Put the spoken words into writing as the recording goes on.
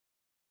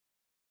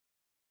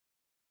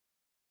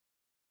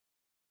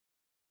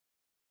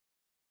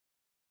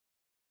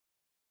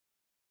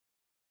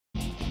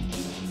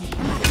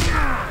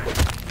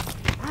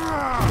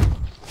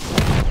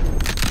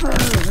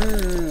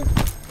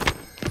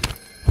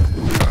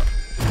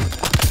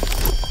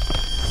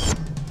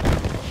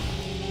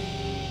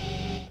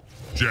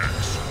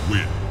Jax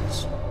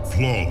wins.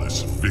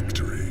 Flawless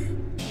victory.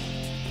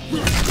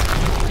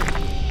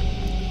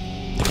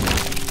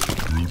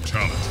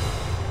 Brutality.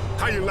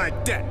 How you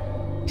like that?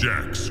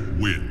 Jax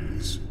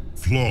wins.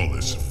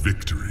 Flawless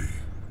victory.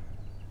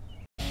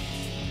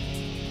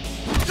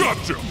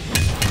 Gotcha!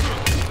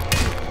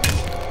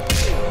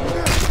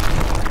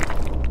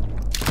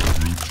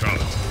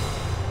 Brutality.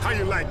 How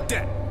you like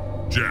that?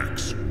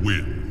 Jax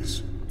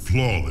wins.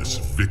 Flawless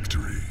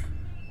victory.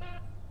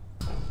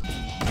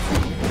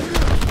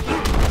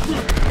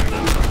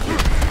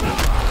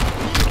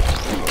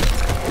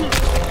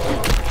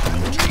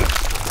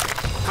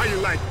 How you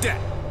like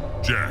that?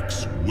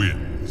 Jax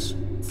wins.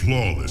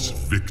 Flawless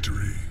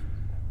victory.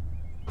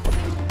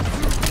 Brutality.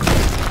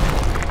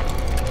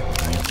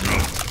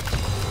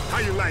 How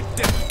you like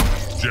that?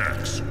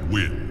 Jax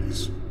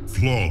wins.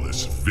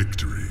 Flawless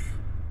victory.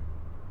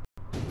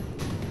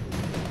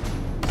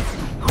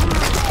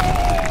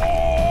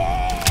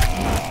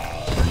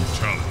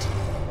 Brutality.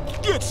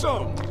 Get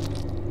some!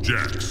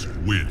 Jax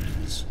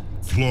wins.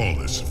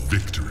 Flawless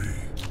victory.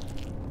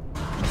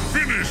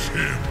 Finish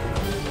him!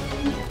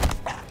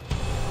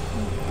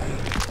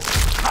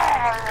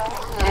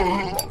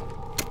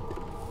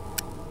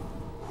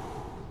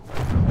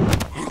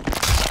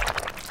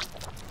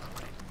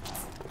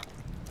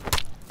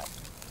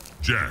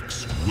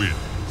 Jax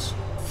wins.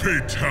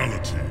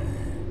 Fatality.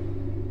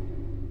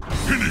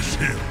 Finish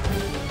him.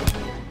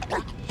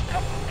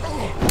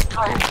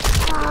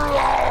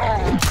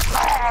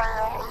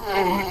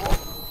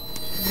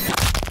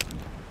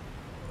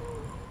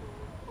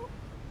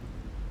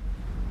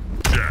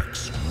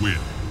 Jax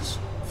wins.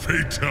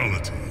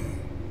 Fatality.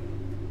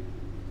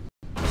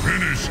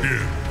 Finish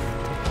him.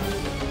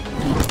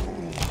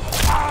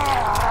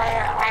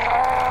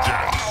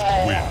 Jax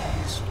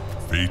wins.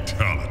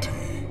 Fatality.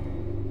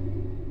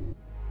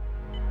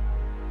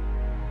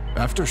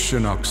 After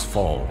Shinnok's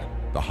fall,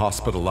 the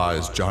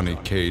hospitalized Johnny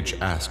Cage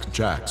asked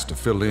Jax to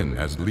fill in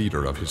as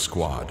leader of his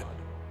squad.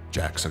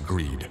 Jax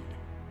agreed.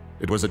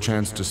 It was a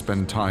chance to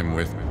spend time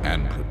with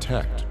and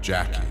protect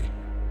Jackie.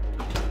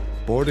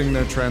 Boarding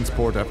their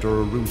transport after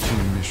a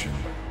routine mission,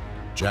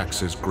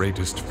 Jax's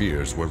greatest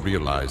fears were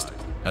realized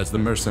as the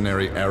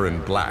mercenary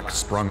Aaron Black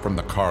sprung from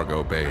the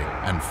cargo bay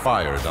and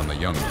fired on the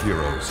young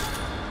heroes.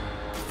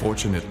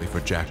 Fortunately for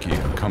Jackie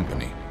and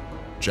company,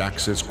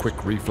 Jax's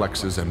quick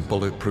reflexes and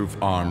bulletproof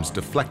arms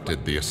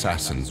deflected the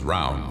assassin's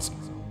rounds.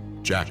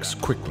 Jax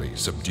quickly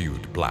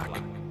subdued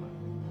Black,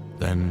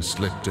 then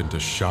slipped into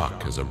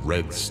shock as a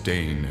red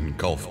stain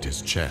engulfed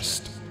his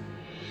chest.